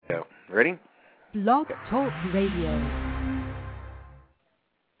Ready? Blog Talk Radio.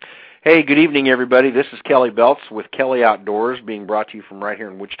 Hey, good evening, everybody. This is Kelly Belts with Kelly Outdoors, being brought to you from right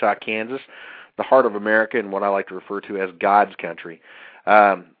here in Wichita, Kansas, the heart of America and what I like to refer to as God's country.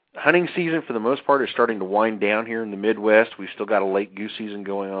 Hunting season, for the most part, is starting to wind down here in the Midwest. We've still got a late goose season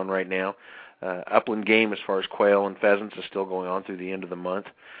going on right now. Upland game, as far as quail and pheasants, is still going on through the end of the month.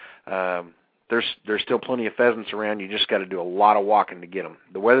 There's still plenty of pheasants around. You just got to do a lot of walking to get them.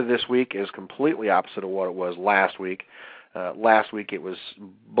 The weather this week is completely opposite of what it was last week. Last week it was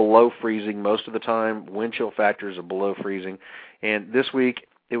below freezing most of the time. Wind chill factors are below freezing. And this week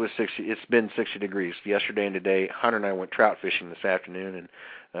it's been 60 degrees yesterday and today. Hunter and I went trout fishing this afternoon,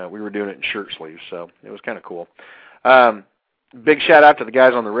 and we were doing it in shirt sleeves, so it was kind of cool. Big shout out to the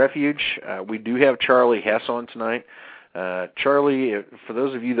guys on the refuge. We do have Charlie Hess on tonight. Charlie, for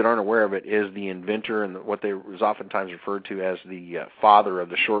those of you that aren't aware of it, is the inventor and what is oftentimes referred to as the father of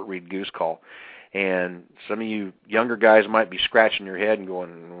the short-reed goose call. And some of you younger guys might be scratching your head and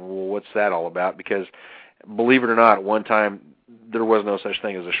going, well, what's that all about? Because, believe it or not, at one time there was no such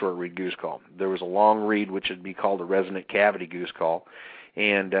thing as a short-reed goose call. There was a long reed, which would be called a resonant cavity goose call.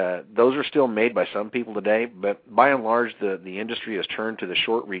 And those are still made by some people today, but by and large the industry has turned to the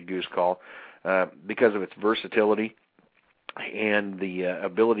short-reed goose call because of its versatility and the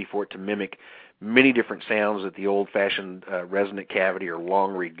ability for it to mimic many different sounds that the old-fashioned resonant cavity or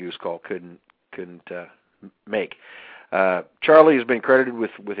long-reed goose call couldn't make. Charlie has been credited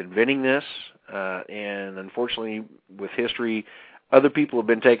with inventing this, and unfortunately, with history, other people have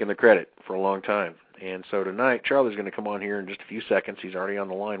been taking the credit for a long time. And so tonight, Charlie's going to come on here in just a few seconds. He's already on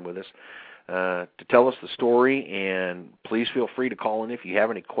the line with us to tell us the story, and please feel free to call in if you have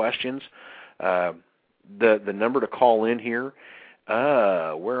any questions. The number to call in here,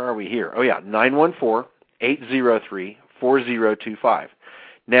 where are we here? Oh, yeah, 914-803-4025.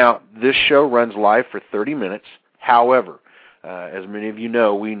 Now, this show runs live for 30 minutes. However, as many of you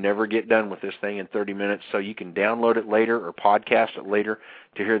know, we never get done with this thing in 30 minutes, so you can download it later or podcast it later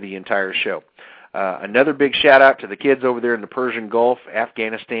to hear the entire show. Another big shout-out to the kids over there in the Persian Gulf,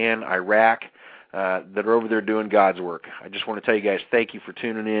 Afghanistan, Iraq, that are over there doing God's work. I just want to tell you guys thank you for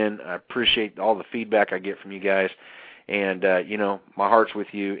tuning in. I appreciate all the feedback I get from you guys. And, my heart's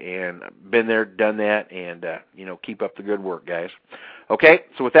with you, and I've been there, done that, and, keep up the good work, guys. Okay,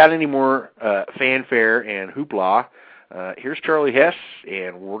 so without any more fanfare and hoopla, here's Charlie Hess,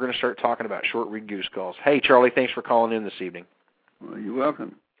 and we're going to start talking about short-reed goose calls. Hey, Charlie, thanks for calling in this evening. Well, you're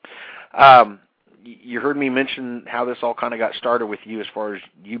welcome. You heard me mention how this all kind of got started with you as far as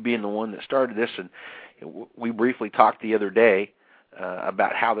you being the one that started this, and we briefly talked the other day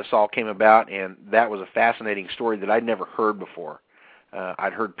about how this all came about, and that was a fascinating story that I'd never heard before.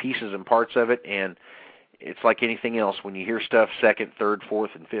 I'd heard pieces and parts of it, and it's like anything else. When you hear stuff second, third,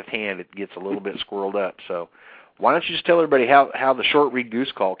 fourth, and fifth hand, it gets a little bit squirreled up. So why don't you just tell everybody how the short-reed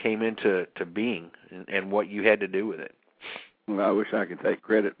goose call came into being and what you had to do with it? Well, I wish I could take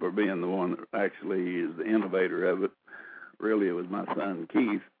credit for being the one that actually is the innovator of it. Really, it was my son,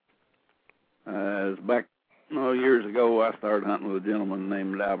 Keith. Back years ago, I started hunting with a gentleman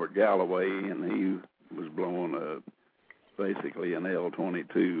named Albert Galloway, and he was blowing basically an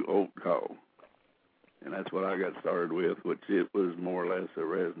L22 oak call. And that's what I got started with, which it was more or less a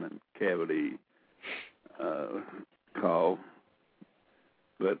resonant cavity call.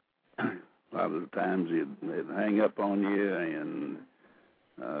 But a lot of the times it'd hang up on you, and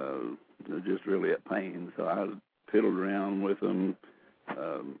it was just really a pain. So I fiddled around with them.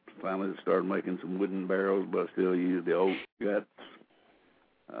 Finally started making some wooden barrels, but I still used the oak guts.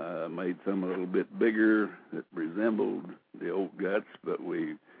 Made some a little bit bigger that resembled the oak guts, but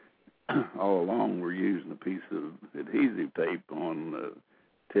we all along we're using a piece of adhesive tape on the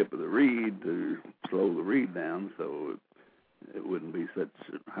tip of the reed to slow the reed down so it wouldn't be such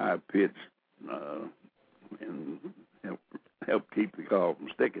high pitch and help keep the call from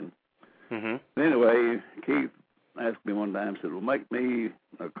sticking. Mm-hmm. Anyway, Keith asked me one time, said, well, make me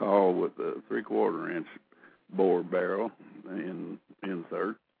a call with a 3/4-inch bore barrel and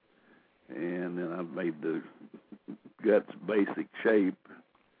insert. And then I made the guts basic shape,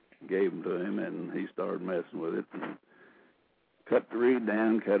 gave them to him, and he started messing with it. And cut the reed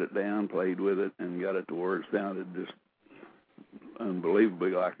down, cut it down, played with it, and got it to where it sounded just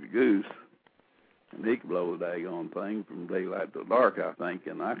unbelievably like a goose. And he could blow the daggone thing from daylight till dark, I think,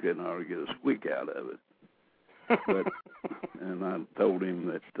 and I couldn't hardly get a squeak out of it. And I told him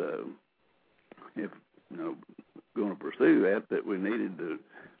that if going to pursue that we needed to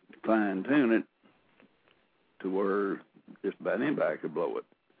fine-tune it to where just about anybody could blow it.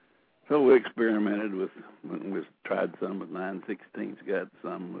 So we experimented with, we tried some with 9/16 guts,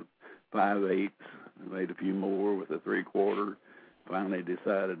 some with 5/8. Made a few more with a 3/4. Finally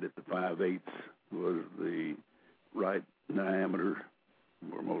decided that the 5/8 was the right diameter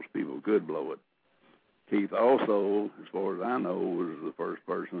where most people could blow it. Keith also, as far as I know, was the first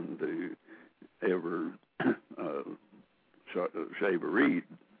person to ever shave a reed.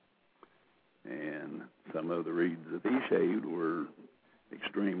 And some of the reeds that he shaved were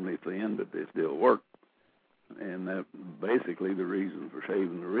extremely thin, but they still worked. And that basically the reason for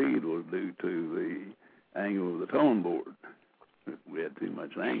shaving the reed was due to the angle of the tone board. We had too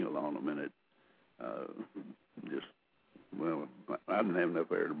much angle on them, and it I didn't have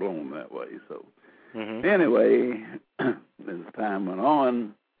enough air to blow them that way. So anyway, as time went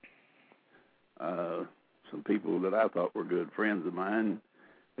on, some people that I thought were good friends of mine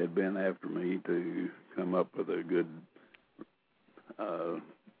had been after me to come up with a good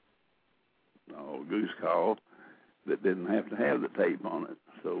goose call that didn't have to have the tape on it.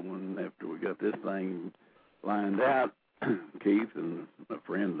 So after we got this thing lined out, Keith and a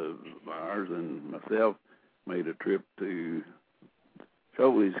friend of ours and myself made a trip to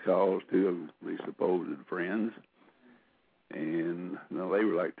show these calls to of these supposed friends. And they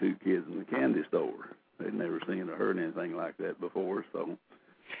were like two kids in the candy store. They'd never seen or heard anything like that before. So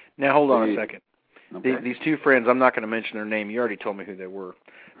now hold on a second. Okay. These two friends, I'm not going to mention their name. You already told me who they were.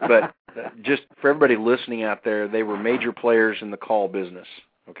 But just for everybody listening out there, they were major players in the call business,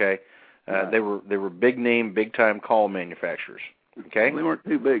 okay? They were big name, big time call manufacturers, okay? Well, they weren't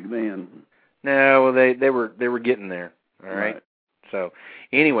too big then. No, well, they were getting there, all right? So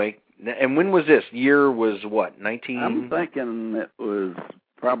anyway, and when was this? Year was what, 19? I'm thinking it was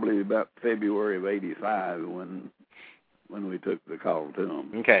probably about February of '85 when we took the call to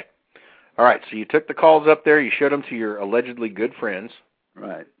them. Okay. All right, so you took the calls up there, you showed them to your allegedly good friends.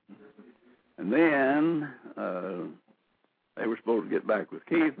 Right. And then they were supposed to get back with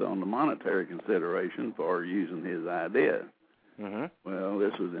Keith on the monetary consideration for using his idea. Mm-hmm. Well,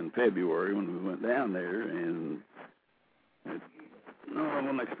 this was in February when we went down there, and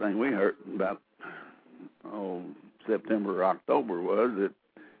the next thing we heard about September or October was that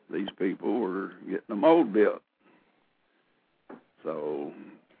these people were getting a mold built. So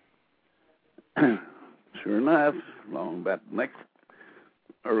sure enough, along about the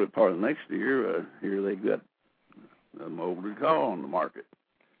early part of the next year, here they got a molded call on the market.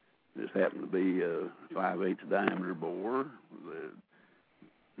 This happened to be a 5/8 diameter bore.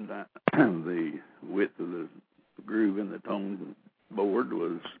 The width of the groove in the tone board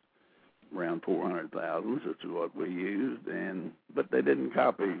was around 400 thousandths, which is what we used, but they didn't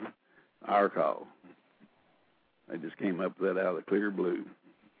copy our call. They just came up with that out of the clear blue.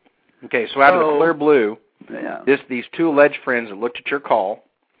 Okay, so out of the clear blue, yeah, these two alleged friends that looked at your call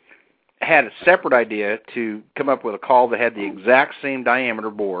had a separate idea to come up with a call that had the exact same diameter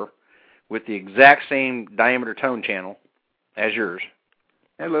bore with the exact same diameter tone channel as yours.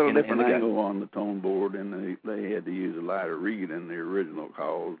 Had a little different angle on the tone board, and they had to use a lighter reed in the original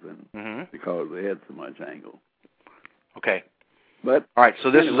calls because they had so much angle. Okay. But all right,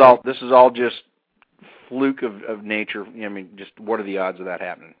 so this is all just fluke of nature. I mean, just what are the odds of that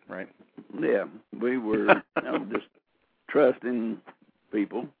happening, right? Yeah, we were just trusting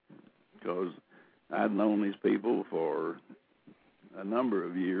people because I'd known these people for a number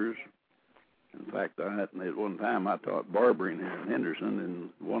of years. In fact, at one time I taught barbering here in Henderson, and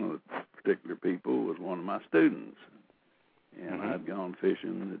one of the particular people was one of my students. And I'd gone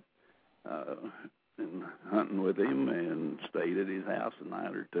fishing and hunting with him and stayed at his house a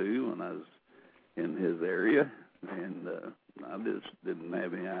night or two when I was in his area, and I just didn't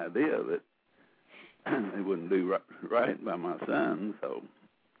have any idea that they wouldn't do right by my son. So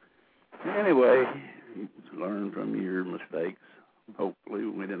anyway, you learn from your mistakes. Hopefully,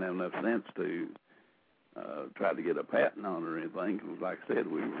 we didn't have enough sense to try to get a patent on it or anything, because like I said,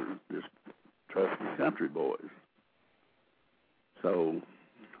 we were just trusting country boys. So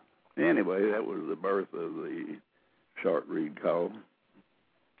anyway, that was the birth of the short reed call.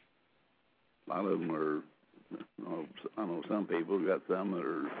 A lot of them are, I know some people got some that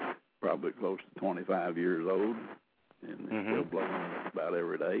are probably close to 25 years old, and they're still blowing about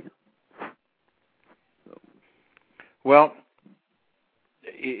every day. So. Well,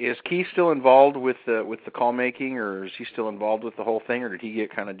 is Keith still involved with the call making, or is he still involved with the whole thing, or did he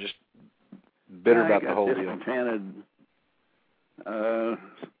get kind of just bitter about the whole deal? I got disenchanted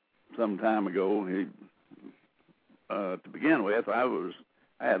some time ago. To begin with, I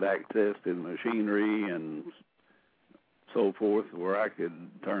had access to the machinery and so forth where I could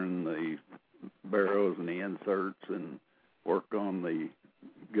turn the barrels and the inserts and work on the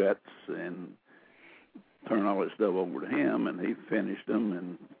guts and turn all that stuff over to him, and he finished them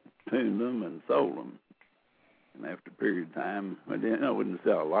and tuned them and sold them. And after a period of time, I wouldn't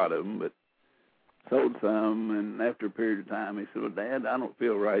sell a lot of them, but sold some. And after a period of time, he said, "Well, Dad, I don't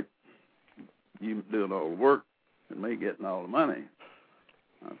feel right you doing all the work and me getting all the money."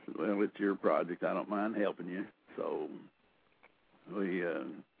 I said, "Well, it's your project. I don't mind helping you." So we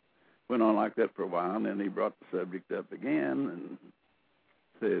went on like that for a while, and then he brought the subject up again and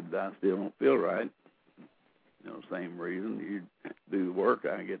said, "I still don't feel right. Same reason. You do the work,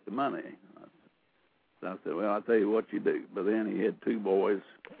 I get the money." So I said, "Well, I'll tell you what you do." But then he had two boys.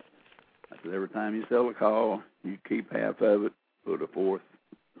 I said, "Every time you sell a call, you keep half of it, put a fourth,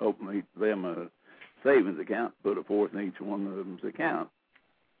 open them a savings account, put a fourth in each one of them's account."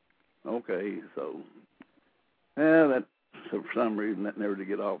 Okay, so for some reason that never did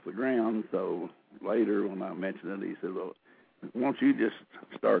get off the ground. So later when I mentioned it, he said, "Well, why don't you just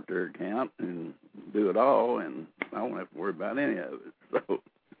start their account and do it all, and I won't have to worry about any of it." So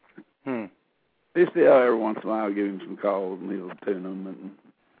he still every once in a while give him some calls, and he'll tune them and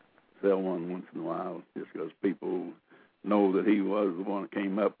sell one once in a while, just because people know that he was the one that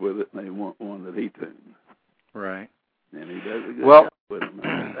came up with it, and they want one that he tuned. Right. And he does a good job with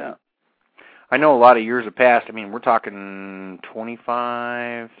them. I know a lot of years have passed. I mean, we're talking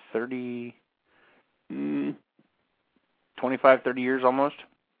 25, 30... 25, 30 years almost?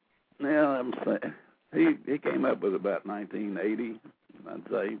 Yeah, I'm saying he came up with about 1980, I'd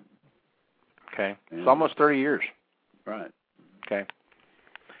say. Okay. It's almost 30 years. Right. Okay.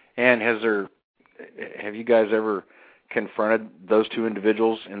 And have you guys ever confronted those two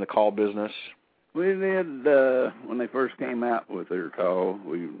individuals in the call business? We did, when they first came out with their call,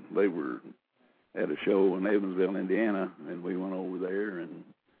 they were at a show in Evansville, Indiana, and we went over there, and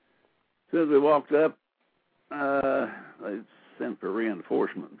as soon as we walked up, they sent for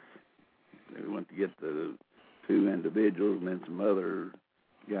reinforcements. They went to get the two individuals and then some other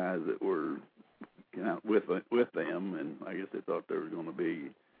guys that were out with them, and I guess they thought there was going to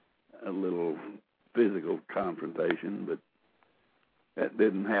be a little physical confrontation, but that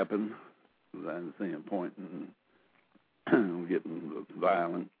didn't happen. I didn't see a point in getting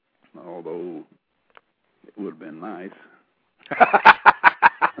violent, although it would have been nice.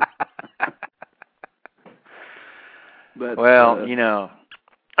 But, well, when you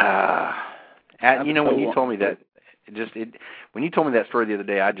told me that, when you told me that story the other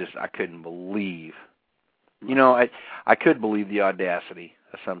day, I couldn't believe. I could believe the audacity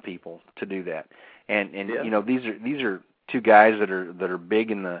of some people to do that, and these are two guys that are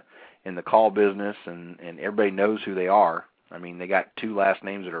big in the call business, and everybody knows who they are. I mean, they got two last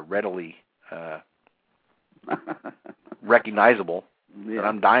names that are readily recognizable. Yeah. And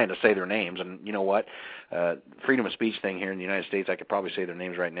I'm dying to say their names, and you know what? Freedom of speech thing here in the United States, I could probably say their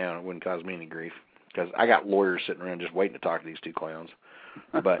names right now, and it wouldn't cause me any grief, because I got lawyers sitting around just waiting to talk to these two clowns.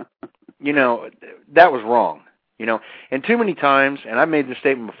 But, that was wrong, And too many times, and I've made this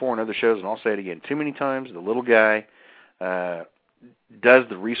statement before on other shows, and I'll say it again, too many times the little guy does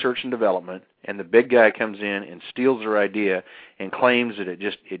the research and development, and the big guy comes in and steals their idea and claims that it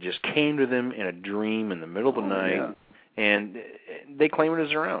just came to them in a dream in the middle of the night. Yeah. And they claim it as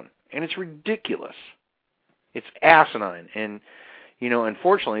their own. And it's ridiculous. It's asinine. And,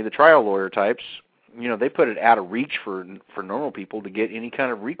 unfortunately, the trial lawyer types, they put it out of reach for normal people to get any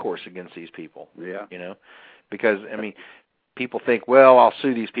kind of recourse against these people. Yeah. Because, people think, well, I'll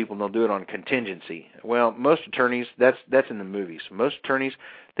sue these people and they'll do it on contingency. Well, most attorneys, that's in the movies. Most attorneys,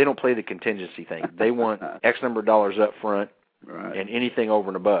 they don't play the contingency thing. They want X number of dollars up front, right, and anything over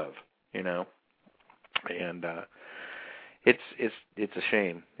and above, And, it's a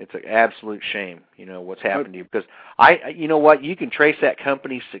shame. It's an absolute shame, what's happened to you. Because you can trace that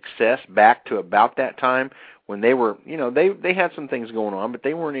company's success back to about that time when they were, they had some things going on, but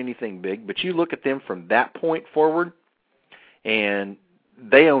they weren't anything big. But you look at them from that point forward, and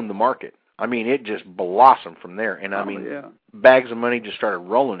they owned the market. It just blossomed from there. And bags of money just started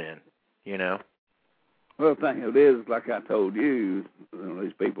rolling in, Well, the thing of it is, like I told you,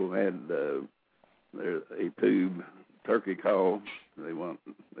 these people had a tube turkey call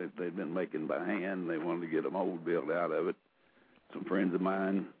they'd been making by hand. They wanted to get a mold built out of it. Some friends of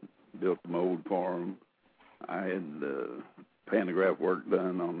mine built the mold for them. I had pantograph work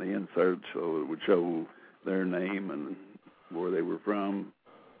done on the insert so it would show their name and where they were from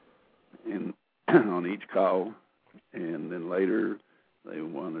on each call. And then later they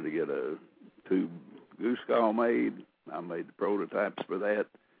wanted to get a tube goose call made. I made the prototypes for that.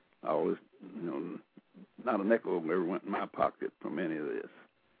 All this, not a nickel ever went in my pocket from any of this.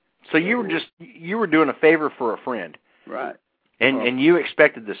 So you were doing a favor for a friend. Right. And you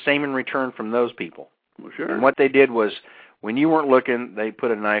expected the same in return from those people. Well, sure. And what they did was when you weren't looking, they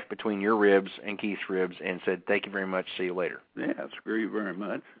put a knife between your ribs and Keith's ribs and said, "Thank you very much. See you later." Yeah, screw you very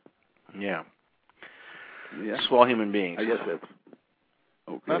much. Yeah. Yeah. Swell human beings. I guess that's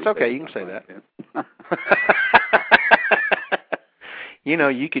okay. That's okay. You can say that. You know,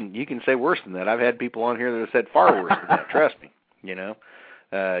 you can say worse than that. I've had people on here that have said far worse than that. Trust me. You know,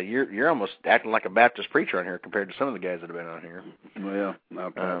 you're almost acting like a Baptist preacher on here compared to some of the guys that have been on here. Well,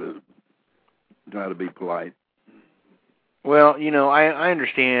 I'll try to be polite. Well, you know, I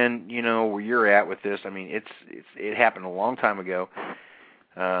understand, you know, where you're at with this. I mean, it happened a long time ago.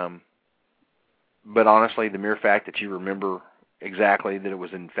 But honestly, the mere fact that you remember exactly that it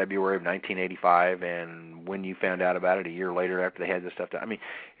was in February of 1985 and when you found out about it a year later after they had this stuff done, I mean,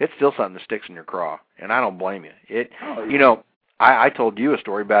 it's still something that sticks in your craw, and I don't blame you. You know, I told you a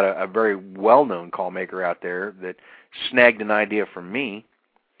story about a very well-known call maker out there that snagged an idea from me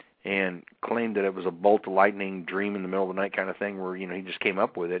and claimed that it was a bolt of lightning dream in the middle of the night kind of thing where, you know, he just came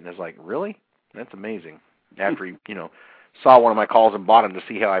up with it, and it's like, really? That's amazing. After he, you know, saw one of my calls and bought him to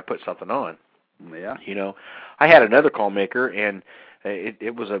see how I put something on. Yeah. You know, I had another call maker, and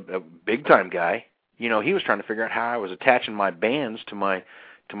it was a big-time guy. You know, he was trying to figure out how I was attaching my bands to my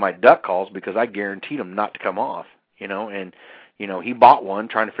duck calls because I guaranteed them not to come off, you know, and, you know, he bought one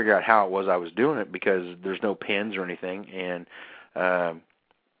trying to figure out how it was I was doing it because there's no pins or anything, and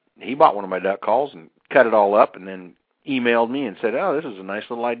he bought one of my duck calls and cut it all up and then emailed me and said, "Oh, this is a nice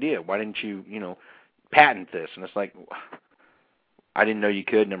little idea. Why didn't you, you know, patent this?" And it's like, I didn't know you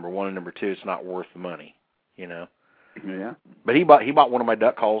could, number one, and number two, it's not worth the money, you know. Yeah. But he bought one of my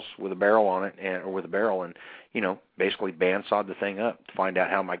duck calls with a barrel on it, and you know, basically bandsawed the thing up to find out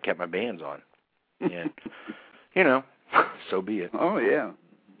how I kept my bands on. And you know, so be it. Oh yeah.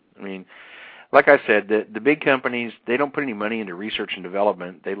 I mean, like I said, the big companies, they don't put any money into research and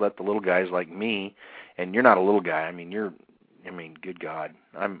development. They let the little guys like me, and you're not a little guy. I mean, good God,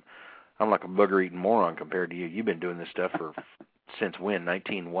 I'm like a booger eating moron compared to you. You've been doing this stuff for since when?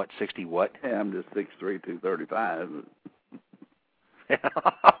 60 what? Yeah, I'm just 6'3", 235.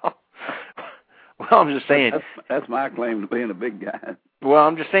 Well, I'm just saying. That's my claim to being a big guy. Well,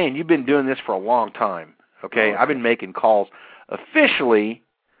 I'm just saying you've been doing this for a long time. Okay, I've been making calls officially.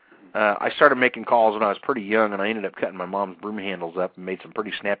 I started making calls when I was pretty young, and I ended up cutting my mom's broom handles up and made some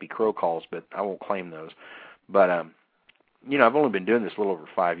pretty snappy crow calls, but I won't claim those. But you know, I've only been doing this a little over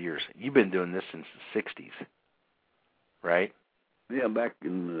 5 years. You've been doing this since the 60s, right? Yeah, back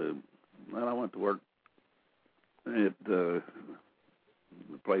in I went to work at the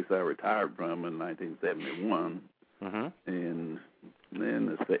place I retired from in 1971, and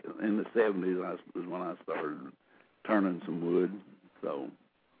then in the 70s was when I started turning some wood. So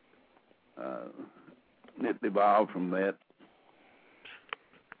it evolved from that.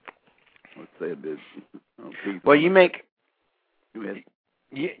 Let's say it did. Well, you make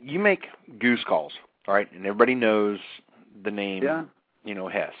goose calls, all right, and everybody knows the name, you know,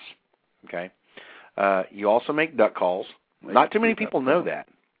 Hess, okay? You also make duck calls. Not too many people know that,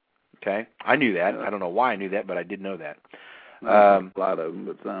 okay? I knew that. I don't know why I knew that, but I did know that. A lot of them,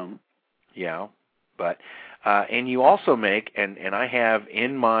 but some. Yeah, but, and you also make, and I have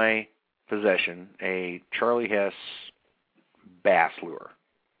in my possession a Charlie Hess bass lure,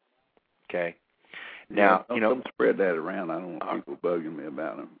 okay? Now, you know, don't spread that around. I don't want people bugging me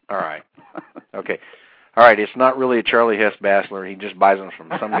about them. All right. Okay. All right, it's not really a Charlie Hess bass lure. He just buys them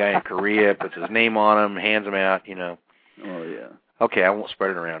from some guy in Korea, puts his name on them, hands them out, you know. Oh, yeah. Okay, I won't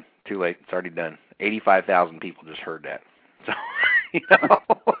spread it around. Too late. It's already done. 85,000 people just heard that. So, you know.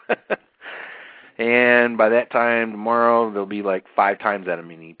 And by that time, tomorrow, there'll be like 5 times that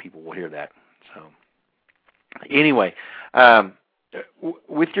many people will hear that. So, anyway,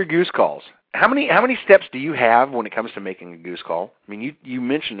 with your goose calls, how many steps do you have when it comes to making a goose call? I mean, you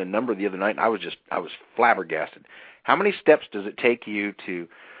mentioned a number the other night, and I was flabbergasted. How many steps does it take you to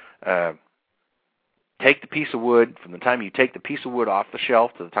take the piece of wood, from the time you take the piece of wood off the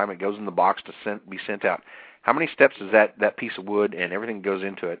shelf to the time it goes in the box to be sent out? How many steps does that piece of wood and everything that goes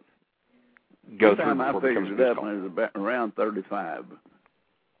into it go through before it becomes a goose call? There's about around 35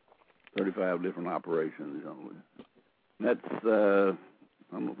 different operations. That's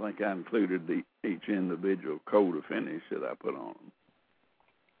I don't think I included each individual coat of finish that I put on them.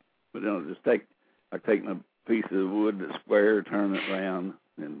 But I take my piece of wood that's square, turn it around,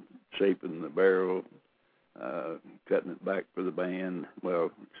 and shaping the barrel, cutting it back for the band.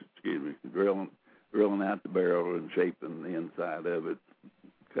 Well, drilling out the barrel and shaping the inside of it,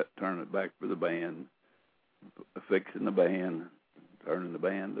 turning it back for the band, fixing the band, turning the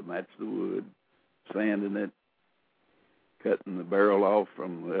band to match the wood, sanding it, cutting the barrel off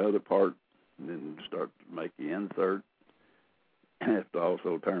from the other part, and then start to make the insert, have to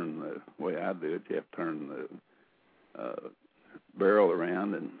also turn the way I do it. You have to turn the barrel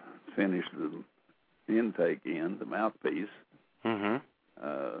around and finish the intake end, the mouthpiece. Mm-hmm.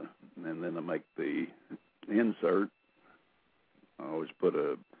 And then I make the insert. I always put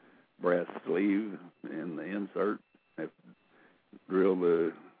a brass sleeve in the insert. I have to drill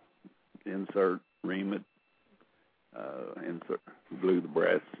the insert, ream it, glue the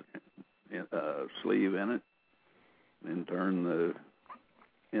brass sleeve in it, then turn the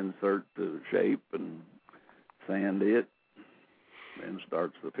insert to shape and sand it. Then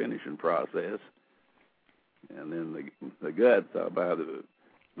starts the finishing process. And then the guts, I buy the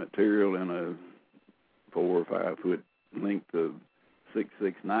material in a 4 or 5 foot length of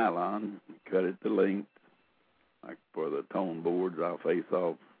 6/6 nylon, cut it to length. Like for the tone boards, I'll face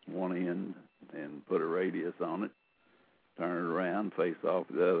off one end and put a radius on it, turn it around, face off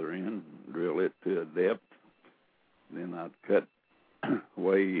the other end, drill it to a depth. Then I'd cut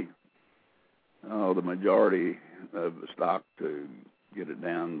away the majority of the stock to get it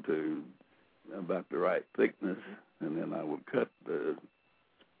down to about the right thickness, and then I would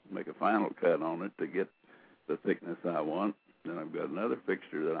make a final cut on it to get the thickness I want. Then I've got another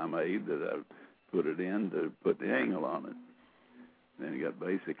fixture that I made that I put it in to put the angle on it. Then you got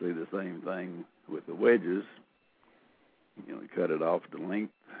basically the same thing with the wedges. You know, cut it off to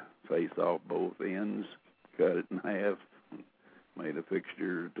length, face off both ends, cut it in half, made a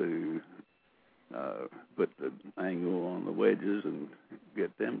fixture to put the angle on the wedges and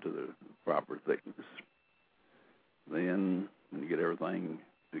get them to the proper thickness. Then when you get everything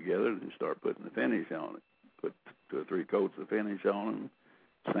together, then you start putting the finish on it. Put 2 or 3 coats of finish on them,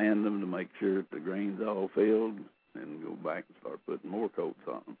 sand them to make sure that the grain's all filled, and go back and start putting more coats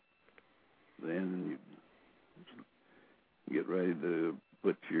on them. Then you get ready to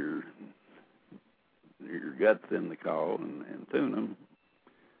put your guts in the caul and tune them.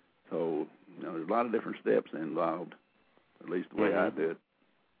 So, you know, there's a lot of different steps involved, at least the way I do it.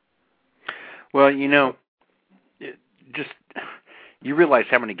 Well, you know, you realize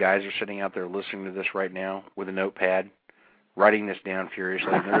how many guys are sitting out there listening to this right now with a notepad, writing this down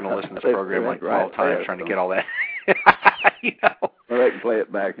furiously, and they're going to listen to this program like 12 times trying to get all that. You know? Well, they can play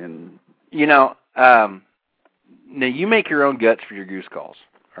it back in. You know, now you make your own guts for your goose calls,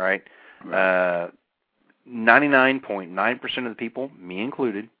 all right? 99.9% of the people, me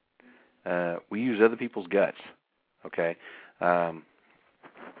included, we use other people's guts, okay?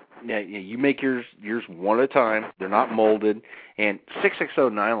 Yeah, you make yours one at a time. They're not molded. And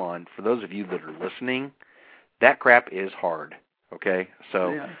 6/60 nylon, for those of you that are listening, that crap is hard, okay?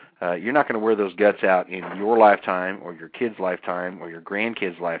 So you're not going to wear those guts out in your lifetime or your kid's lifetime or your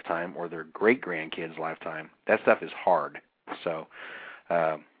grandkid's lifetime or their great-grandkid's lifetime. That stuff is hard. So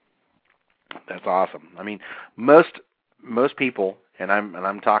that's awesome. I mean, most people, and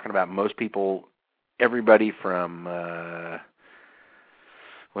I'm talking about most people, everybody from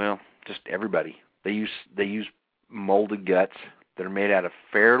just everybody. They use molded guts that are made out of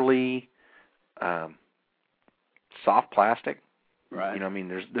fairly soft plastic. Right. You know, I mean,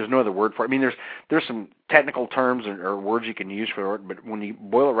 there's no other word for it. I mean, there's some technical terms or words you can use for it, but when you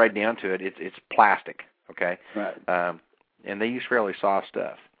boil it right down to it, it's plastic. Okay. Right. And they use fairly soft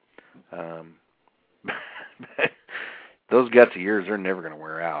stuff. Those guts of yours, they're never going to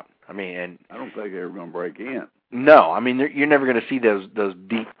wear out. I mean, and I don't think they're ever going to break in. No, I mean, you're never going to see those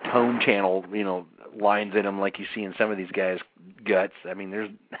deep tone channel, you know, lines in them like you see in some of these guys' guts. I mean, there's,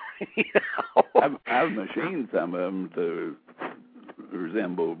 you know. I've machined some of them to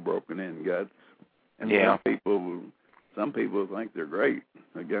resemble broken-in guts, and some people think they're great.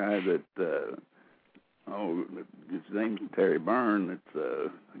 A guy that his name's Terry Byrne.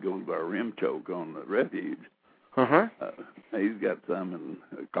 That goes by Rim Choke on the Refuge. He's got some in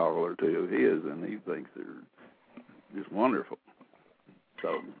a call or two of his, and he thinks they're just wonderful.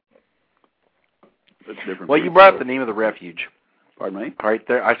 So that's different. Well, you brought up the name of the refuge. Pardon me? Right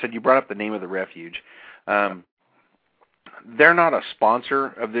there. I said you brought up the name of the refuge. They're not a sponsor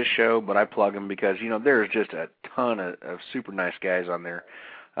of this show, but I plug them because, you know, there's just a ton of super nice guys on there.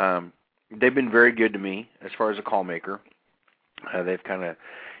 They've been very good to me as far as a call maker. They've kind of,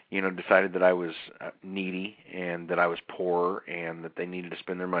 you know, decided that I was needy and that I was poor and that they needed to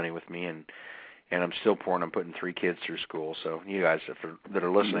spend their money with me, and I'm still poor, and I'm putting 3 kids through school. So you guys that are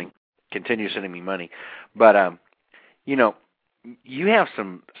listening, continue sending me money. But, you know, you have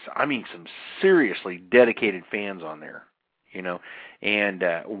some seriously dedicated fans on there, you know. And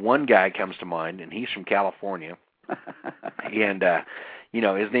one guy comes to mind, and he's from California. And, you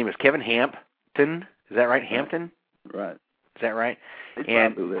know, his name is Kevin Hampton. Is that right? Hampton? Right. Is that right? He's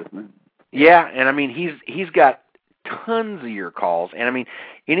and probably listening. Yeah, and I mean he's got tons of your calls. And I mean,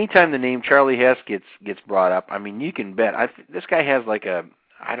 anytime the name Charlie Hess gets brought up, I mean, you can bet this guy has like a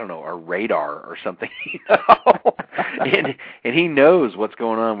radar or something, you know, and he knows what's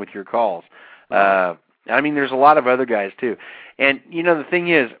going on with your calls. I mean, there's a lot of other guys too, and you know the thing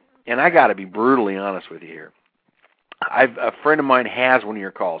is, and I got to be brutally honest with you here. A friend of mine has one of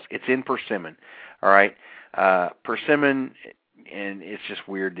your calls. It's in persimmon, all right. Persimmon, and it's just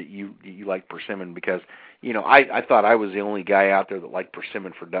weird that you like persimmon because, you know, I thought I was the only guy out there that liked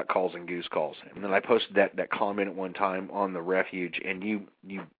persimmon for duck calls and goose calls. And then I posted that comment at one time on the refuge, and you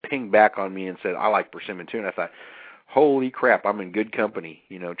pinged back on me and said, I like persimmon too. And I thought, holy crap, I'm in good company.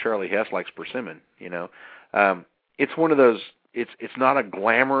 You know, Charlie Hess likes persimmon, you know. It's one of those, it's not a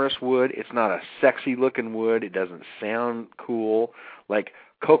glamorous wood. It's not a sexy-looking wood. It doesn't sound cool. Like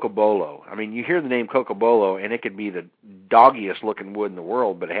Cocobolo. I mean, you hear the name Cocobolo, and it could be the doggiest-looking wood in the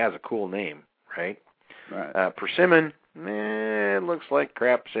world, but it has a cool name, right? Right. Persimmon, it looks like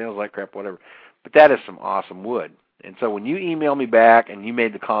crap, sounds like crap, whatever. But that is some awesome wood. And so when you emailed me back and you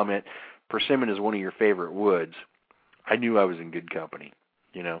made the comment, persimmon is one of your favorite woods, I knew I was in good company,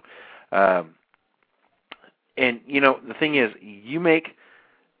 you know. And, you know, the thing is, you make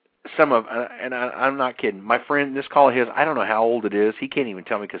some of, and I'm not kidding, my friend, this call of his, I don't know how old it is. He can't even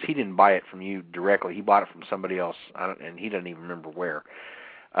tell me because he didn't buy it from you directly. He bought it from somebody else, and he doesn't even remember where.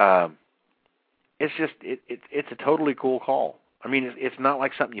 It's just, it's a totally cool call. I mean, it's not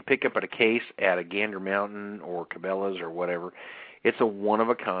like something you pick up at a case at a Gander Mountain or Cabela's or whatever. It's a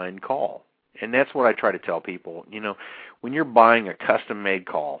one-of-a-kind call. And that's what I try to tell people. You know, when you're buying a custom-made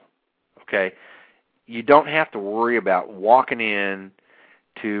call, okay, you don't have to worry about walking in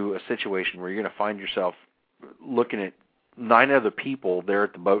to a situation where you're going to find yourself looking at 9 other people there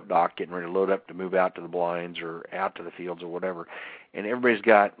at the boat dock getting ready to load up to move out to the blinds or out to the fields or whatever, and everybody's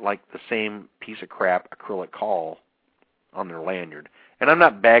got like the same piece of crap acrylic call on their lanyard. And I'm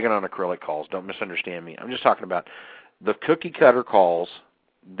not bagging on acrylic calls. Don't misunderstand me. I'm just talking about the cookie-cutter calls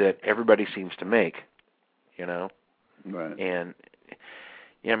that everybody seems to make, you know. Right. And,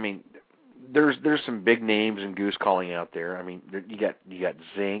 yeah, I mean, there's some big names in goose calling out there. I mean, you got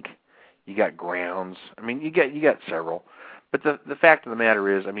Zinc, you got Grounds. I mean, you got several. But the fact of the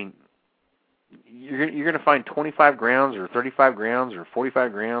matter is, I mean, you're going to find 25 Grounds or 35 Grounds or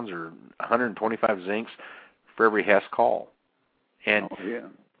 45 Grounds or 125 Zincs for every Hess call. And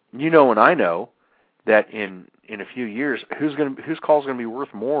you know, and I know that in a few years, whose call is going to be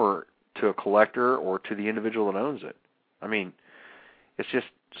worth more to a collector or to the individual that owns it? I mean, it's just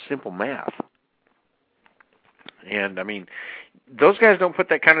simple math. And, I mean, those guys don't put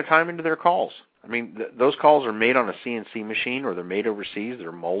that kind of time into their calls. I mean, those calls are made on a CNC machine, or they're made overseas.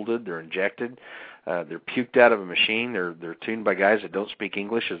 They're molded. They're injected. They're puked out of a machine. They're tuned by guys that don't speak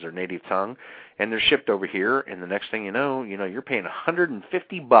English as their native tongue, and they're shipped over here. And the next thing you know, you're paying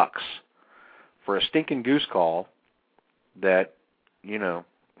 $150 for a stinking goose call that, you know,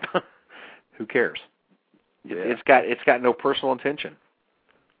 who cares? Yeah. It's got no personal intention.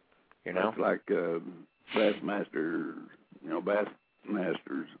 You know, it's like Bassmasters.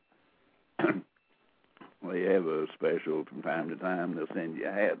 They have a special from time to time. They'll send you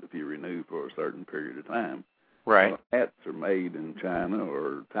a hat if you renew for a certain period of time. Right. Well, hats are made in China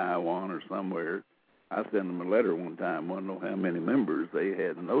or Taiwan or somewhere. I sent them a letter one time. Want to know how many members they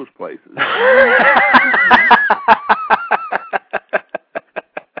had in those places.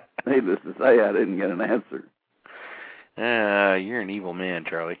 Needless to say, I didn't get an answer. You're an evil man,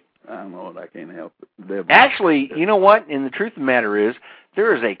 Charlie. I know it. I can't help it. Actually, you know what? And the truth of the matter is,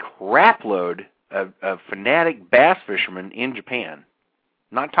 there is a crapload of fanatic bass fishermen in Japan.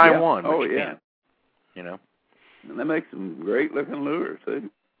 Not Taiwan, but Japan. Yeah. You know? And they make some great-looking lures, too.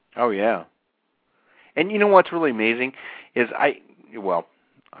 Oh, yeah. And you know what's really amazing is I'm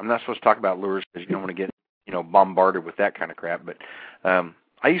not supposed to talk about lures because you don't want to get, bombarded with that kind of crap, but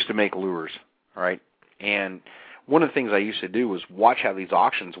I used to make lures, all right? And one of the things I used to do was watch how these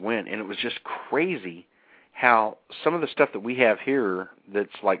auctions went, and it was just crazy how some of the stuff that we have here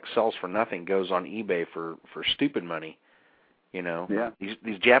that's like sells for nothing goes on eBay for stupid money. You know,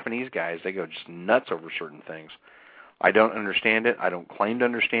 these Japanese guys, they go just nuts over certain things. I don't understand it. I don't claim to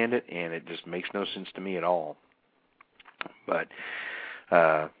understand it, and it just makes no sense to me at all. But,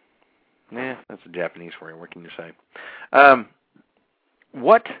 that's the Japanese for you. What can you say?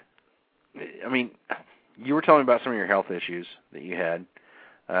 You were telling me about some of your health issues that you had.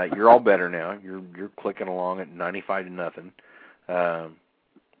 You're all better now. You're clicking along at 95-0.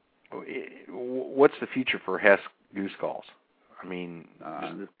 What's the future for Hess Goose Calls? I mean,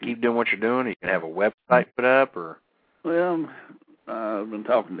 just keep doing what you're doing. You can have a website put up, or. Well, I've been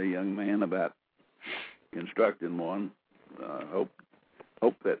talking to a young man about constructing one. Hope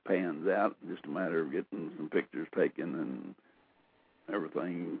that pans out. Just a matter of getting some pictures taken and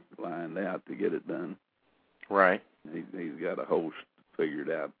everything lined out to get it done. Right. He's got a host figured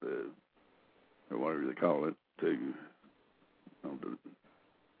out, or whatever they call it, to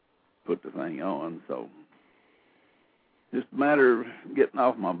put the thing on. So just a matter of getting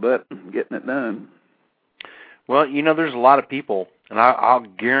off my butt and getting it done. Well, there's a lot of people, and I'll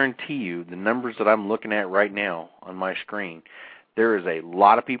guarantee you the numbers that I'm looking at right now on my screen, there is a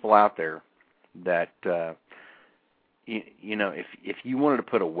lot of people out there that, if you wanted to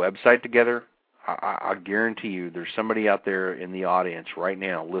put a website together, I guarantee you there's somebody out there in the audience right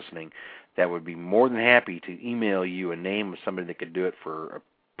now listening that would be more than happy to email you a name of somebody that could do it for a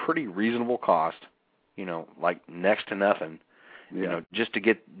pretty reasonable cost, like next to nothing, just to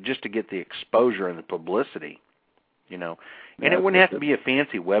get the exposure and the publicity, and it wouldn't have to be a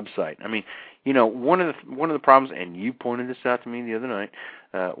fancy website. I mean, one of the problems, and you pointed this out to me the other night,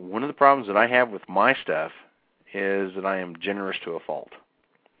 one of the problems that I have with my stuff is that I am generous to a fault.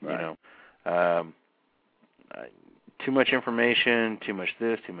 Right. Too much information, too much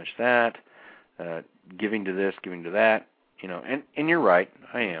this, too much that, giving to this, giving to that, and you're right,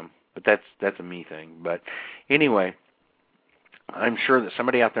 I am, but that's a me thing. But anyway, I'm sure that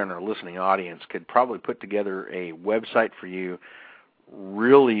somebody out there in our listening audience could probably put together a website for you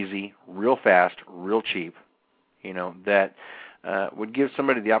real easy, real fast, real cheap, that would give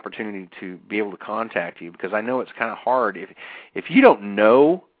somebody the opportunity to be able to contact you, because I know it's kind of hard. If you don't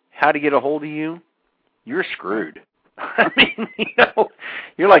know how to get a hold of you, you're screwed. I mean,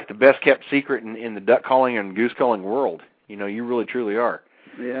 you're like the best kept secret in the duck calling and goose calling world. You really truly are.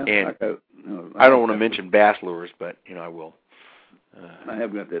 Yeah. And I don't want to mention bass lures, but I will. I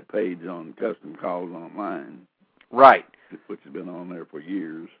have got that page on custom calls online. Right. Which has been on there for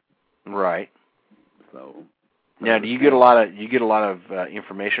years. Right. So. Now, do you get a lot of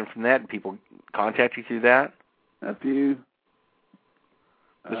information from that, and people contact you through that? A few.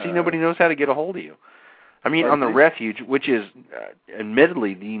 But see, nobody knows how to get a hold of you. I mean, on the Refuge, which is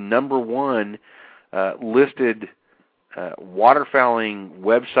admittedly the number one listed waterfowling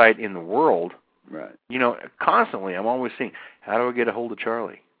website in the world. Right. Constantly I'm always saying, how do I get a hold of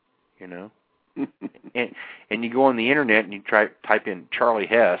Charlie? and you go on the internet and you type in Charlie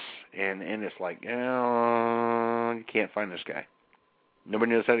Hess, and it's like, you can't find this guy.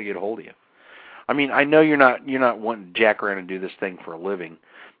 Nobody knows how to get a hold of you. I mean, I know you're not wanting to jack around and do this thing for a living,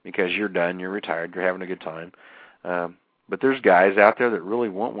 because you're done, you're retired, you're having a good time. But there's guys out there that really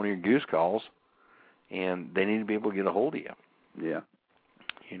want one of your goose calls, and they need to be able to get a hold of you. Yeah.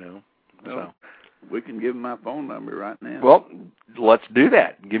 So we can give them my phone number right now. Well, let's do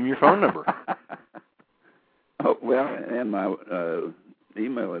that. Give them your phone number. And my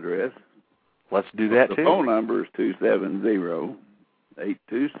email address. Let's do that too. The phone number is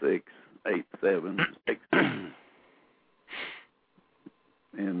 270-826-8766.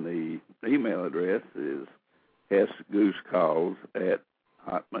 And the email address is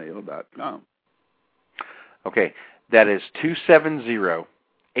hessgoosecalls@hotmail.com. Okay, that is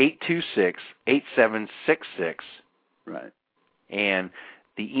 270-826-8766. Right. And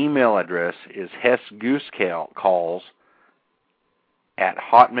the email address is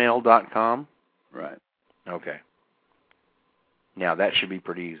hessgoosecalls@hotmail.com. Right. Okay. Now that should be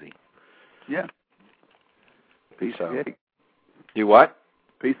pretty easy. Yeah. Piece of cake. Do what?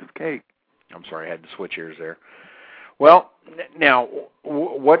 Piece of cake. I'm sorry, I had to switch ears there. Well, now,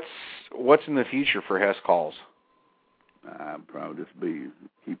 what's in the future for Hess Calls? I'll probably just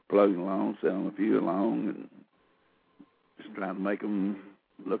keep plugging along, selling a few along, and just trying to make them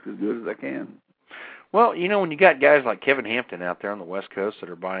look as good as I can. Well, when you got guys like Kevin Hampton out there on the West Coast that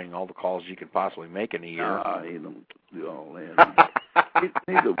are buying all the calls you could possibly make in a year. No, he don't do all that.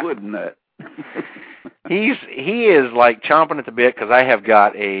 He's a wood nut. He is like chomping at the bit, because I have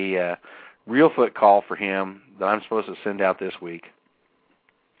got a Reelfoot call for him that I'm supposed to send out this week.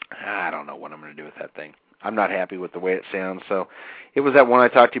 I don't know what I'm going to do with that thing. I'm not happy with the way it sounds. So it was that one I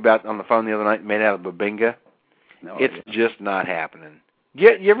talked to you about on the phone the other night, made out of Babinga. No, it's just not happening.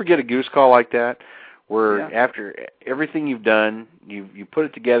 You ever get a goose call like that, where after everything you've done, you put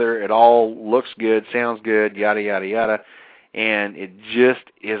it together, it all looks good, sounds good, yada, yada, yada, and it just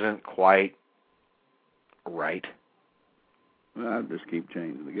isn't quite right? Well, I just keep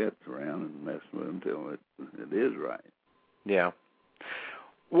changing the guts around and messing with them until it is right. Yeah.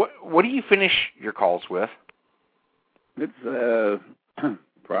 What do you finish your calls with? It's a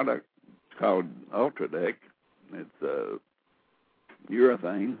product called Ultra Deck. It's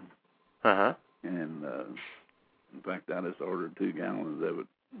urethane. Uh-huh. And in fact, I just ordered 2 gallons of it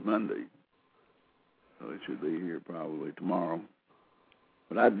Monday. So should be here probably tomorrow.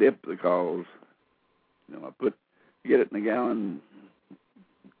 But I dip the calls. You know, get it in a gallon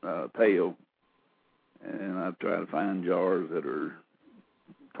pail, and I try to find jars that are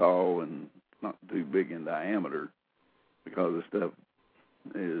tall and not too big in diameter, because the stuff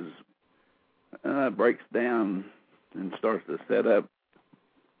is breaks down and starts to set up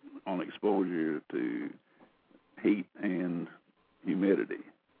on exposure to heat and humidity.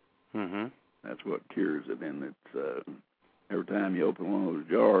 Mm-hmm. That's what cures it, and it's every time you open one of those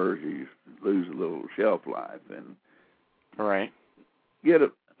jars, you lose a little shelf life, and right. Get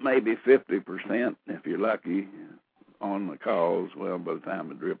it maybe 50% if you're lucky on the calls. Well, by the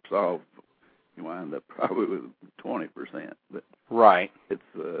time it drips off, you wind up probably with 20%. But right, it's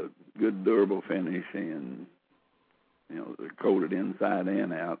a good durable finish, and you know they're coated inside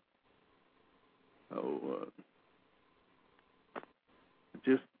and out. So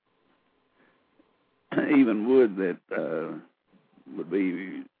just even wood that would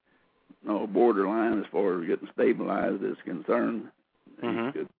be borderline as far as getting stabilized is concerned. Mm-hmm.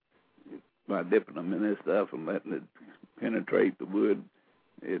 You could, by dipping them in this stuff and letting it penetrate the wood,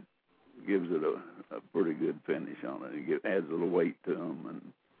 it gives it a pretty good finish on it. It adds a little weight to them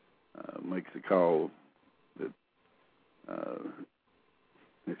and makes the call that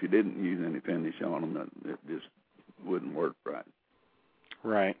if you didn't use any finish on them, it just wouldn't work right.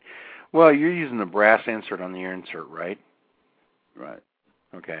 Right. Well, you're using the brass insert on the ear insert, right? Right.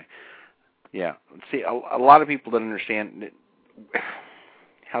 Okay. Yeah. See, a lot of people don't understand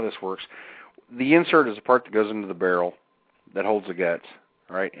how this works. The insert is a part that goes into the barrel that holds the guts,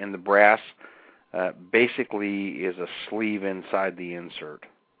 right? And the brass basically is a sleeve inside the insert.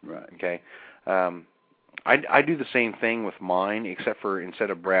 Right. Okay. I do the same thing with mine, except for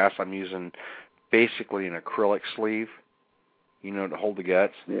instead of brass, I'm using basically an acrylic sleeve, to hold the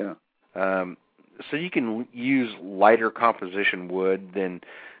guts. Yeah. So you can use lighter composition wood than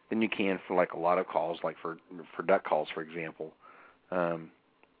you can for like a lot of calls, like for duck calls, for example,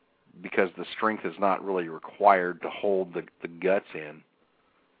 because the strength is not really required to hold the guts in,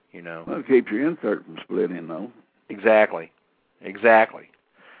 Well, it keeps your insert from splitting, though. Exactly.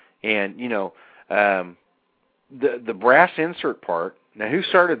 And, the brass insert part, now who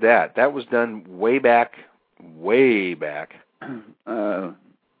started that? That was done way back.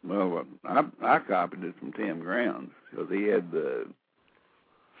 Well, I copied it from Tim Grounds because he had the,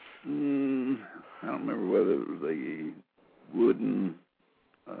 I don't remember whether it was the wooden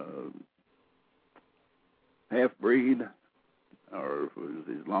half-breed or if it was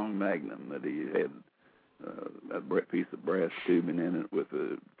his long magnum that he had a piece of brass tubing in it with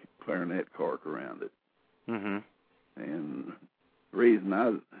a clarinet cork around it. Mm-hmm. And the reason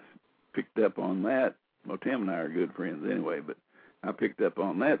I picked up on that, well, Tim and I are good friends anyway, but I picked up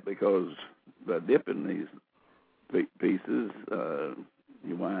on that because by dipping these pieces,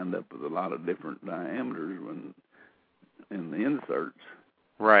 you wind up with a lot of different diameters in the inserts.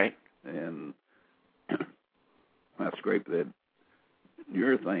 Right. And I scraped that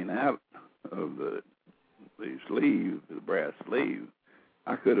urethane out of the sleeve, the brass sleeve.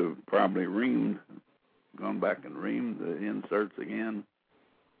 I could have probably gone back and reamed the inserts again,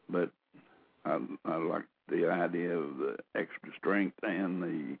 but I like the idea of the extra strength and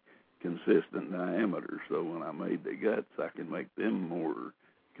the consistent diameter. So when I made the guts, I can make them more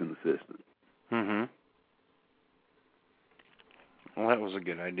consistent. Mm-hmm. Well, that was a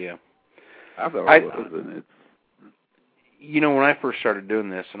good idea. I thought it was, and it's. When I first started doing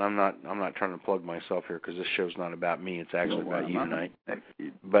this, and I'm not trying to plug myself here because this show's not about me. It's actually about you tonight.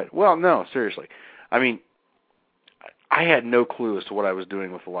 But no, seriously. I mean, I had no clue as to what I was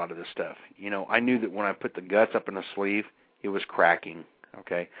doing with a lot of this stuff. I knew that when I put the guts up in a sleeve, it was cracking.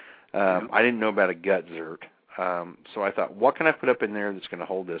 Okay, I didn't know about a gut zert. So I thought, what can I put up in there that's going to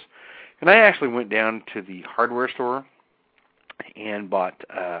hold this? And I actually went down to the hardware store and bought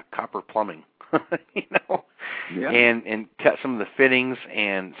copper plumbing. Yeah. And cut some of the fittings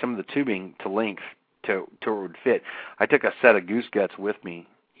and some of the tubing to length to where it would fit. I took a set of goose guts with me,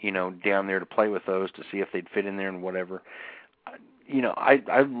 down there to play with those to see if they'd fit in there and whatever. I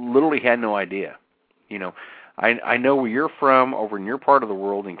literally had no idea. I know where you're from, over in your part of the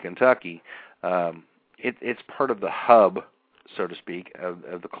world in Kentucky. It's part of the hub, so to speak,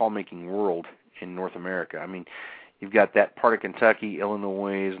 of the call-making world in North America. I mean, you've got that part of Kentucky,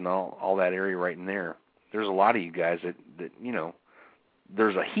 Illinois, and all that area right in there. There's a lot of you guys that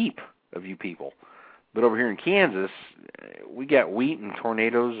there's a heap of you people. But over here in Kansas, we got wheat and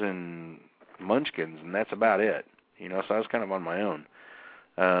tornadoes and munchkins, and that's about it. So I was kind of on my own.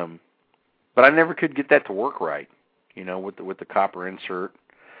 But I never could get that to work right, with the copper insert.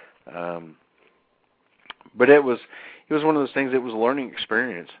 But it was one of those things. It was a learning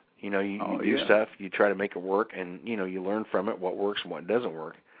experience. You know, you do yeah. stuff, you try to make it work, and you know, you learn from it what works and what doesn't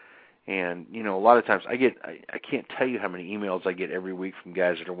work. And you know, a lot of times I can't tell you how many emails I get every week from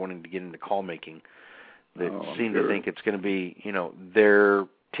guys that are wanting to get into call making that seem to think it's going to be, you know, their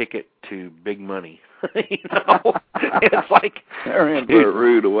ticket to big money. You know, it's like they're in for a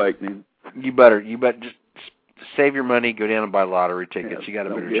rude awakening. You better just save your money, go down and buy lottery tickets. You got a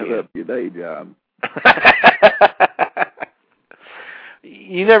better chance. Don't give up your day job.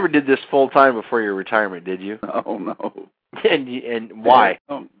 You never did this full time before your retirement, did you? Oh no. And why?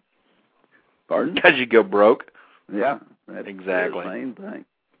 Pardon? Because you go broke. Yeah, that's exactly the same thing.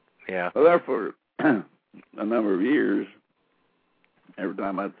 Yeah. Well, there for a number of years, every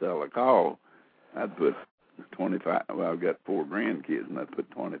time I'd sell a call, I'd put 25. Well, I've got 4 grandkids, and I'd put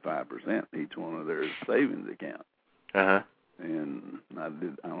 25% in each one of their savings accounts. And I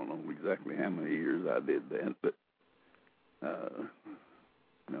did. I don't know exactly how many years I did that, but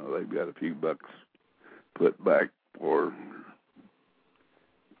you know, they've got a few bucks put back for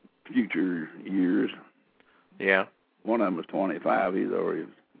future years. Yeah. One of them was 25. He's already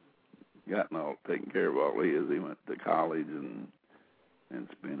gotten all taken care of all his. He went to college and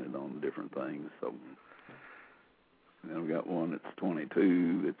spent it on different things. So then I've got one that's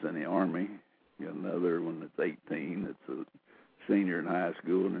 22 that's in the Army. Got another one that's 18 that's a senior in high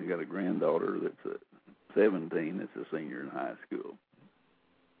school, and I got a granddaughter that's 17 that's a senior in high school.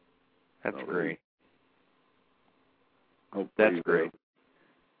 That's great. That's great.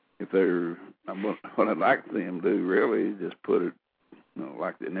 If they're, what I'd like to see them do really is just put it, you know,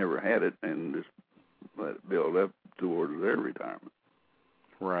 like they never had it, and just let it build up towards their retirement.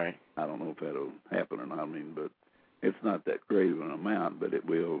 Right. I don't know if that'll happen or not. I mean, but it's not that great of an amount, but it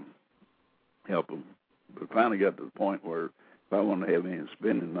will help them. But finally got to the point where if I wanted to have any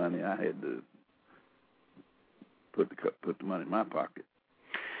spending money, I had to put the money in my pocket.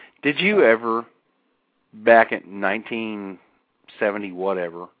 Did you ever, back in 1970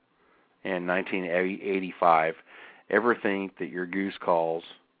 whatever, and 1985, ever think that your goose calls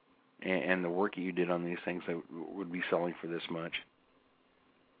and the work that you did on these things would be selling for this much?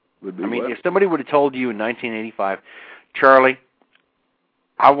 I mean, if somebody would have told you in 1985, Charlie,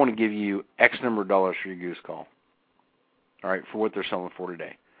 I want to give you X number of dollars for your goose call, all right, for what they're selling for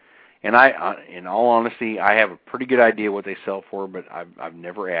today. And I, in all honesty, I have a pretty good idea what they sell for, but I've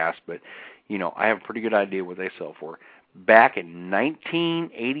never asked. But, you know, I have a pretty good idea what they sell for. Back in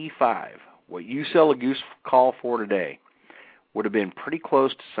 1985, what you sell a goose call for today would have been pretty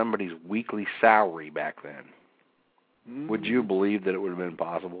close to somebody's weekly salary back then. Would you believe that it would have been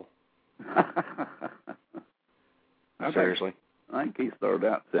possible? Seriously? I think he started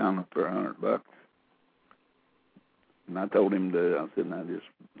out selling for $100. And I told him I said, now just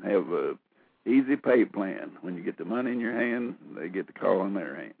have a easy pay plan. When you get the money in your hand, they get the call in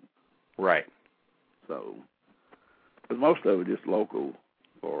their hand. Right. So, because most of it just local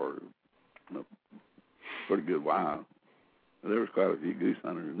for a pretty good while. There was quite a few goose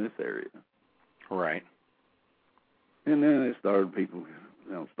hunters in this area. Right. And then they started, people,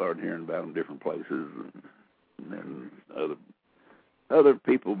 started hearing about them in different places, and then other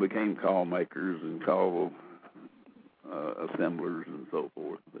people became call makers and call assemblers and so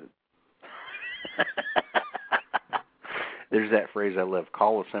forth. There's that phrase I love,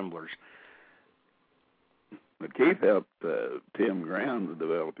 call assemblers. But Keith helped Tim Grounds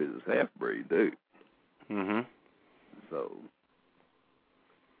develop his half-breed, too. Mm-hmm. So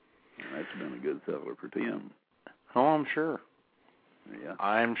that's been a good seller for Tim. Oh, I'm sure. Yeah.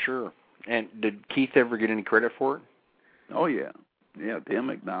 I'm sure. And did Keith ever get any credit for it? Oh, yeah. Yeah, Tim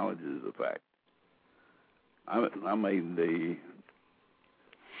acknowledges the fact. I made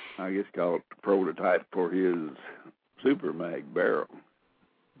I guess call it the prototype for his Super Mag barrel.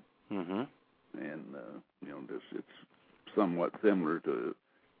 Mm-hmm. And, it's somewhat similar to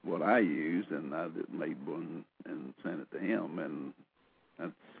what I used, and I just made one and sent it to him, and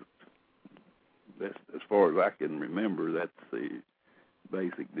that's as far as I can remember, that's the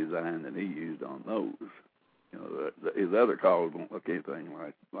basic design that he used on those. You know, his other calls won't look anything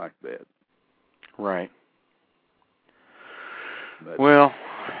like that. Right. But, well,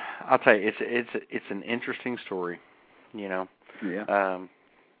 I'll tell you, it's an interesting story, you know. Yeah.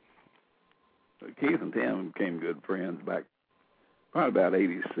 Keith and Tim became good friends back probably about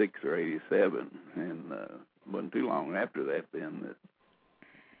 86 or 87, and wasn't too long after that then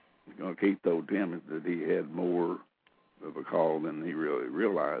that Keith told Tim that he had more of a call than he really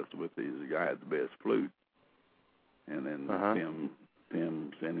realized with his guy's best flute. And then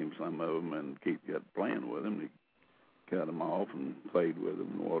Tim sent him some of them, and Keith got playing with him. He cut them off and played with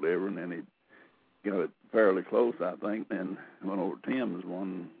them and whatever, and then he got it fairly close, I think. Then went over to Tim's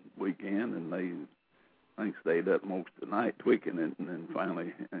one weekend, and they, I think, stayed up most of the night tweaking it, and then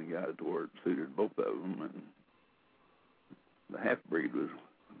finally got it to where it suited both of them. And the half-breed was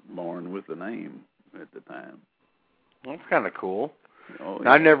born with the name at the time. Well, that's kind of cool. Oh,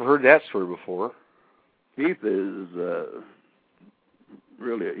 yeah. I've never heard that story before. Keith is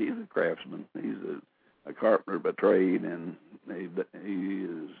really, he's a craftsman. He's a carpenter by trade, and he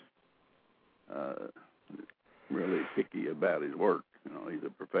is really picky about his work. You know, he's a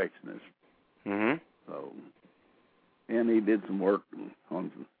perfectionist. Mm-hmm. So, and he did some work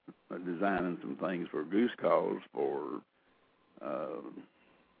on designing some things for goose calls for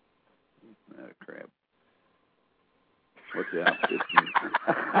crap. What's the outfit?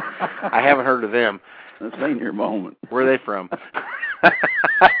 I haven't heard of them. A senior moment. Where are they from?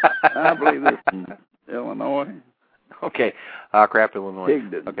 I believe it's from Illinois. Okay. Crap, Illinois.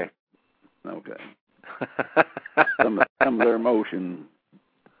 Higdon. Okay. Some of their motion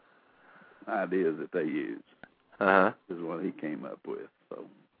ideas that they use is what he came up with. So.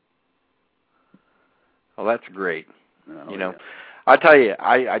 Well, that's great. Oh, you know, yeah. I tell you,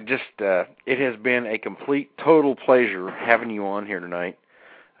 I just it has been a complete, total pleasure having you on here tonight.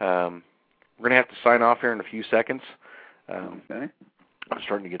 We're going to have to sign off here in a few seconds. Okay. I'm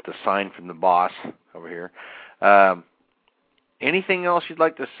starting to get the sign from the boss over here. Anything else you'd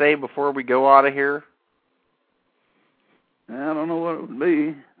like to say before we go out of here? I don't know what it would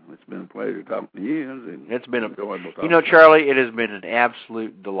be. It's been a pleasure talking to you. It's been enjoyable. You know, Charlie, it has been an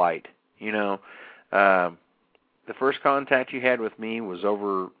absolute delight. You know, the first contact you had with me was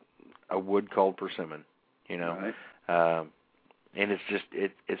over a wood called persimmon. You know, right. And it's just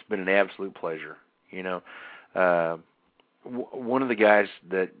it's been an absolute pleasure. You know, one of the guys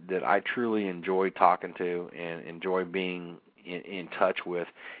that I truly enjoy talking to and enjoy being in touch with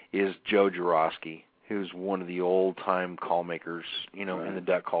is Joe Jarosky, who's one of the old-time call makers, you know, in the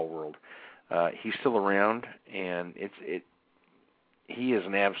duck call world. He's still around, and he is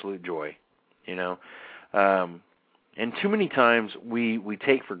an absolute joy, you know. And too many times we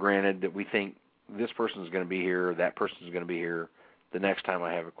take for granted that we think this person's going to be here, or that person's going to be here the next time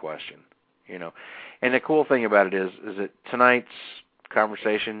I have a question, you know. And the cool thing about it is that tonight's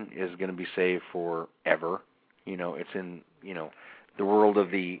conversation is going to be saved forever. You know, it's in, you know, the world of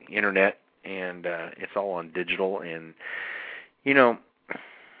the internet, and it's all on digital. And, you know,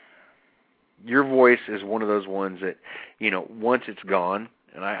 your voice is one of those ones that, you know, once it's gone,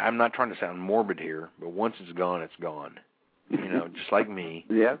 and I'm not trying to sound morbid here, but once it's gone, it's gone. You know, just like me.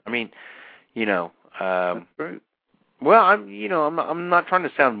 Yeah. I mean, you know. That's true. Well, I'm not trying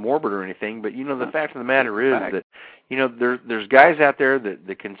to sound morbid or anything, but you know, the fact of the matter is that, you know, there's guys out there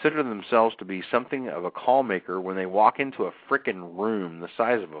that consider themselves to be something of a call maker when they walk into a frickin' room the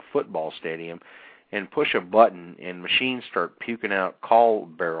size of a football stadium and push a button and machines start puking out call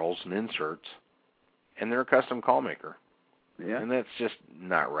barrels and inserts, and they're a custom call maker. Yeah. And that's just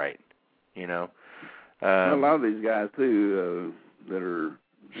not right, you know. Well, a lot of these guys too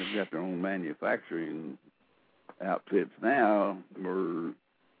they've got their own manufacturing outfits now were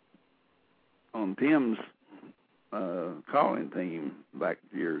on Tim's calling team back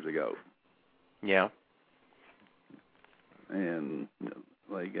years ago. Yeah. And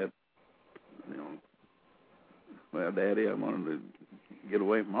they got, you know, well, Daddy, I wanted to get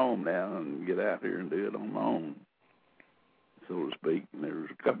away from home now and get out here and do it on my own, so to speak. And there's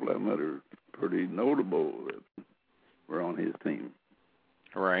a couple of them that are pretty notable that were on his team.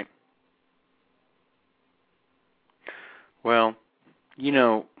 Right. Well, you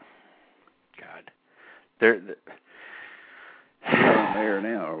know, God, we're not on the air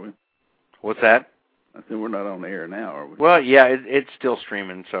now, are we? What's that? I said we're not on the air now, are we? Well, yeah, it's still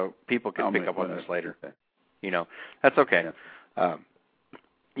streaming, so people can pick up on this later. Okay. You know, that's okay. Yeah.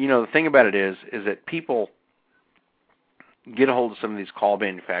 You know, the thing about it is that people get a hold of some of these call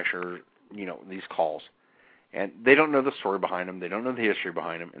manufacturers, you know, these calls, and they don't know the story behind them. They don't know the history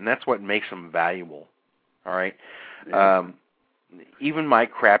behind them, and that's what makes them valuable. All right? Yeah. Even my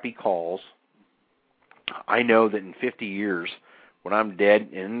crappy calls, I know that in 50 years, when I'm dead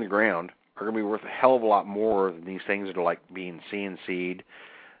and in the ground, are going to be worth a hell of a lot more than these things that are like being CNC'd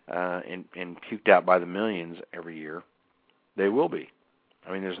and puked out by the millions every year. They will be.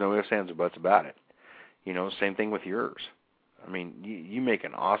 I mean, there's no ifs, ands, or buts about it. You know, same thing with yours. I mean, you make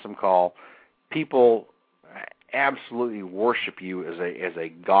an awesome call. People absolutely worship you as a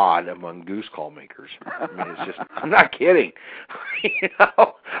god among goose call makers. I mean, it's just, I'm not kidding. You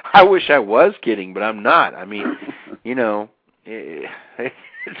know, I wish I was kidding, but I'm not. I mean, you know,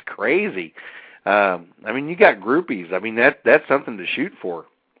 it's crazy. I mean, you got groupies. I mean, that's something to shoot for,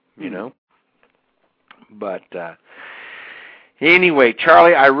 you know. But anyway,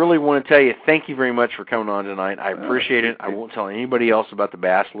 Charlie, I really want to tell you thank you very much for coming on tonight. I appreciate it. I won't tell anybody else about the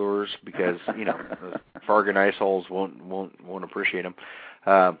bass lures because the Fargo ice holes won't appreciate them.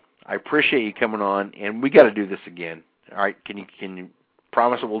 I appreciate you coming on, and we got to do this again. All right, can you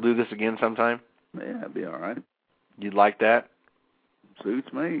promise that we'll do this again sometime? Yeah, that'd be all right. You'd like that?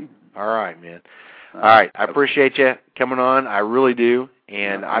 Suits me. All right, man. All right, I appreciate you coming on. I really do,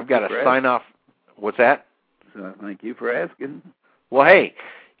 and I've got to sign off. What's that? So thank you for asking. Well, hey,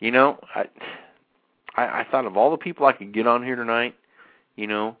 I thought of all the people I could get on here tonight, and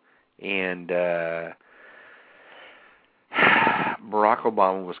Barack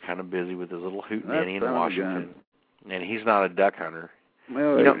Obama was kind of busy with his little hootenanny in Washington, and he's not a duck hunter.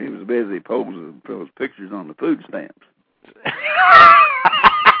 Well, he was busy posing for those pictures on the food stamps.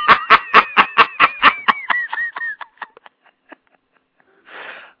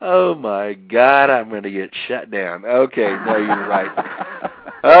 Oh, my God, I'm going to get shut down. Okay, no, you're right.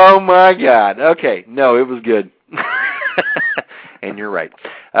 Oh, my God. Okay, no, it was good. And you're right.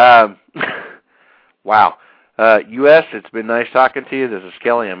 Wow. U.S., it's been nice talking to you. This is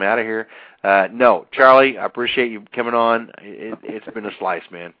Kelly. I'm out of here. No, Charlie, I appreciate you coming on. It's been a slice,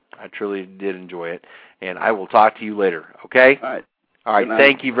 man. I truly did enjoy it. And I will talk to you later, okay? All right.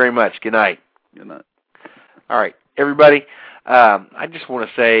 Thank you very much. Good night. Good night. All right, everybody. I just want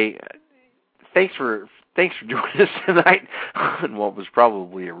to say thanks for joining us tonight on what was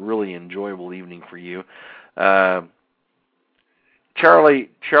probably a really enjoyable evening for you. Charlie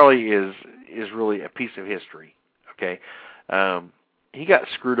is really a piece of history. Okay, he got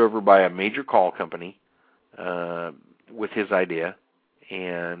screwed over by a major call company with his idea,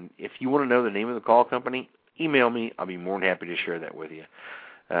 and if you want to know the name of the call company, email me. I'll be more than happy to share that with you.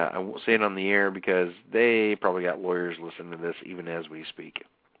 I won't say it on the air because they probably got lawyers listening to this even as we speak.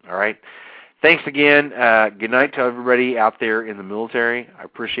 All right? Thanks again. Good night to everybody out there in the military. I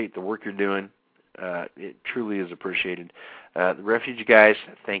appreciate the work you're doing. It truly is appreciated. The Refuge guys,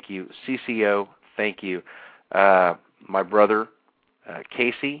 thank you. CCO, thank you. My brother,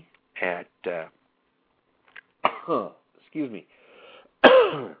 Casey, at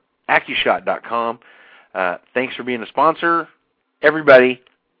AccuShot.com. Thanks for being a sponsor. Everybody,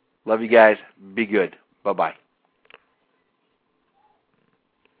 love you guys. Be good. Bye-bye.